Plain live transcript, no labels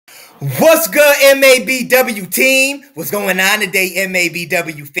What's good, MABW team? What's going on today,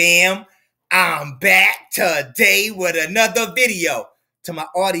 MABW fam? I'm back today with another video. To my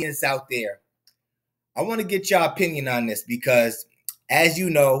audience out there, I want to get your opinion on this because, as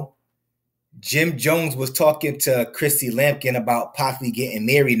you know, Jim Jones was talking to Chrissy about possibly getting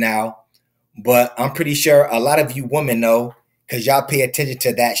married now. But I'm pretty sure a lot of you women know, because y'all pay attention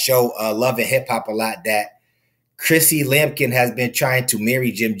to that show, Love and Hip Hop, a lot, that Chrissy has been trying to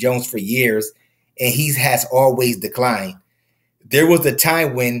marry Jim Jones for years, and he has always declined. There was a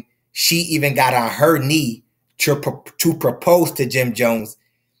time when she even got on her knee to propose to Jim Jones,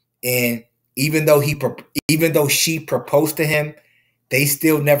 and even though she proposed to him, they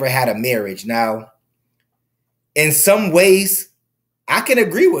still never had a marriage. Now, in some ways, I can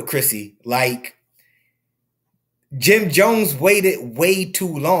agree with Chrissy. Like, Jim Jones waited way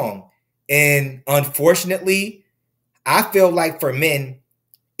too long, and unfortunately, I feel like for men,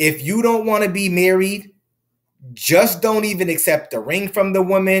 if you don't want to be married, just don't even accept the ring from the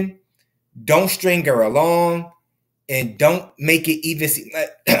woman. Don't string her along, and don't make it even seem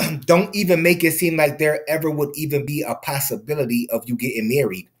like, don't even make it seem like there ever would even be a possibility of you getting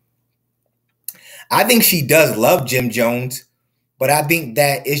married. I think she does love Jim Jones, but I think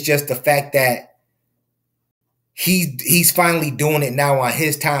that it's just the fact that he's finally doing it now on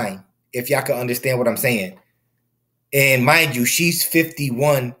his time, if y'all can understand what I'm saying. And mind you, she's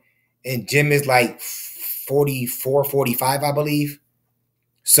 51 and Jim is like 44, 45, I believe.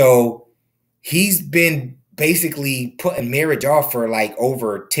 So he's been basically putting marriage off for like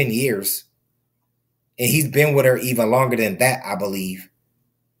over 10 years. And he's been with her even longer than that, I believe.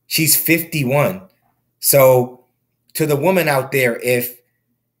 She's 51. So to the woman out there, if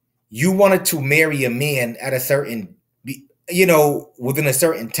you wanted to marry a man at a certain, within a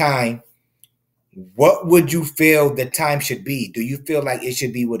certain time, what would you feel the time should be? Do you feel like it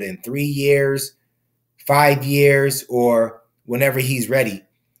should be within 3 years, 5 years, or whenever he's ready?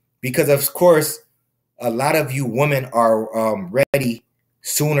 Because, of course, a lot of you women are ready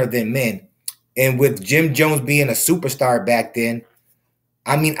sooner than men. And with Jim Jones being a superstar back then,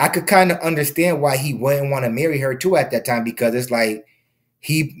 I mean, I could kind of understand why he wouldn't want to marry her too at that time, because it's like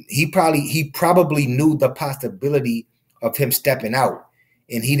he probably knew the possibility of him stepping out.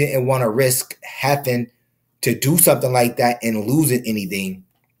 And he didn't want to risk having to do something like that and losing anything.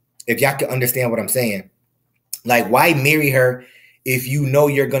 If y'all can understand what I'm saying. Like, why marry her if you know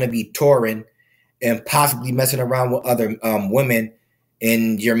you're going to be touring and possibly messing around with other women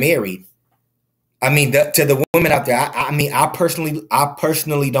and you're married? I mean, to the women out there, I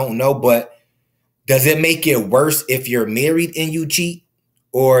personally don't know, but does it make it worse if you're married and you cheat?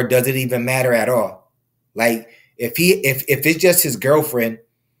 Or does it even matter at all? Like, if it's just his girlfriend,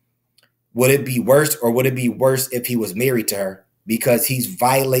 would it be worse, or would it be worse if he was married to her, because he's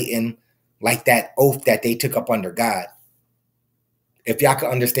violating like that oath that they took up under God? If y'all can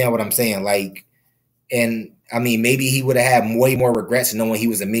understand what I'm saying, like, and I mean, maybe he would have had way more regrets knowing he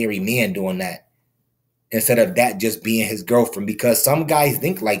was a married man doing that, instead of that just being his girlfriend. Because some guys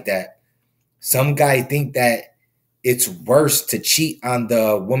think like that. Some guys think that it's worse to cheat on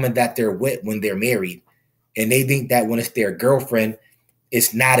the woman that they're with when they're married. And they think that when it's their girlfriend,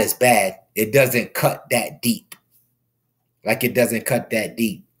 it's not as bad. It doesn't cut that deep. Like, it doesn't cut that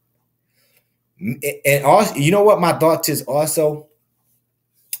deep. And also, you know what my thoughts is also?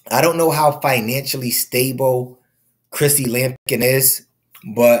 I don't know how financially stable Chrissy is,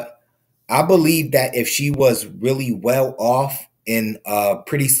 but I believe that if she was really well off and a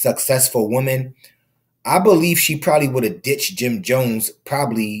pretty successful woman, I believe she probably would have ditched Jim Jones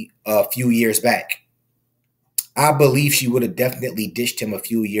probably a few years back. I believe she would have definitely ditched him a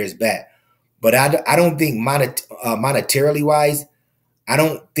few years back. But I don't think monetarily wise, I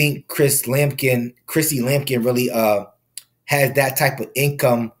don't think Chrissy Lampkin really has that type of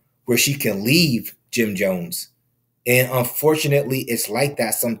income where she can leave Jim Jones. And unfortunately, it's like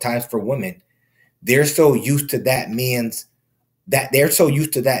that sometimes for women. They're so used to that man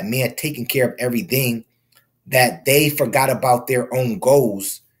taking care of everything that they forgot about their own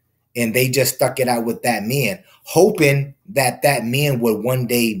goals. And they just stuck it out with that man, hoping that that man would one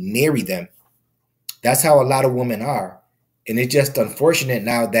day marry them. That's how a lot of women are. And it's just unfortunate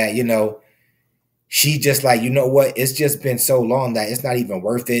now that, she just like, you know what? It's just been so long that it's not even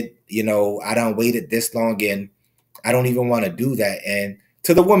worth it. I done waited this long and I don't even want to do that. And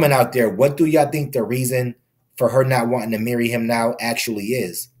to the women out there, what do y'all think the reason for her not wanting to marry him now actually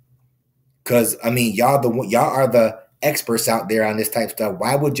is? Because, I mean, y'all are the experts out there on this type of stuff.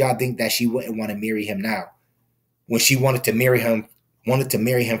 Why would y'all think that she wouldn't want to marry him now, when she wanted to marry him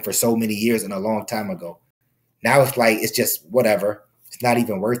for so many years and a long time ago? Now it's like, it's just whatever. It's not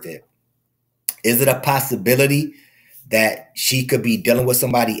even worth it. Is it a possibility that she could be dealing with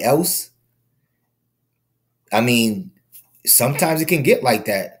somebody else? I mean, sometimes it can get like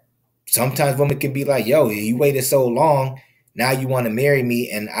that. Sometimes women can be like, yo, you waited so long. Now you want to marry me,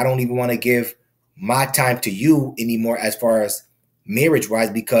 and I don't even want to give my time to you anymore as far as marriage wise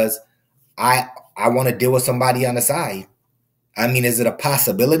because I I want to deal with somebody on the side. I mean, is it a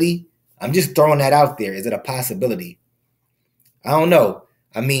possibility? I'm just throwing that out there. Is it a possibility? I don't know.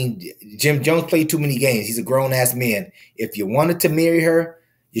 I mean, Jim Jones played too many games. He's a grown ass man. If you wanted to marry her,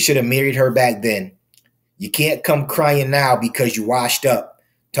 you should have married her back then. You can't come crying now because you washed up,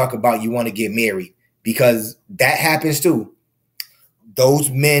 talk about you want to get married, because that happens too. Those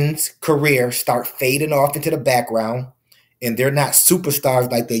men's careers start fading off into the background and they're not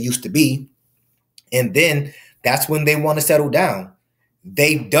superstars like they used to be. And then that's when they want to settle down.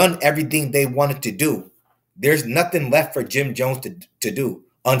 They've done everything they wanted to do. There's nothing left for Jim Jones to do.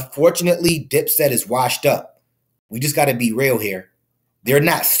 Unfortunately, Dipset is washed up. We just got to be real here. They're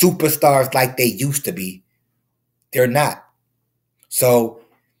not superstars like they used to be. They're not. So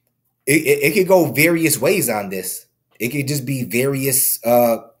it could go various ways on this. It could just be various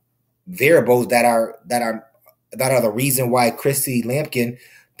variables that are the reason why Chrissy Lampkin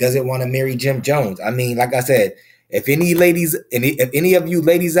doesn't want to marry Jim Jones. I mean, like I said, if any of you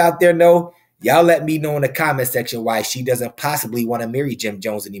ladies out there know, y'all let me know in the comment section why she doesn't possibly want to marry Jim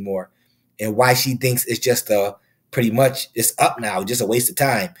Jones anymore, and why she thinks it's just pretty much it's up now, just a waste of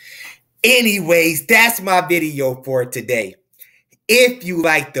time. Anyways, that's my video for today. If you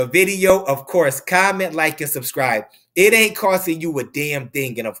like the video, of course, comment, like, and subscribe. It ain't costing you a damn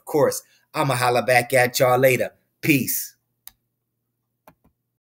thing. And of course, I'ma holla back at y'all later. Peace.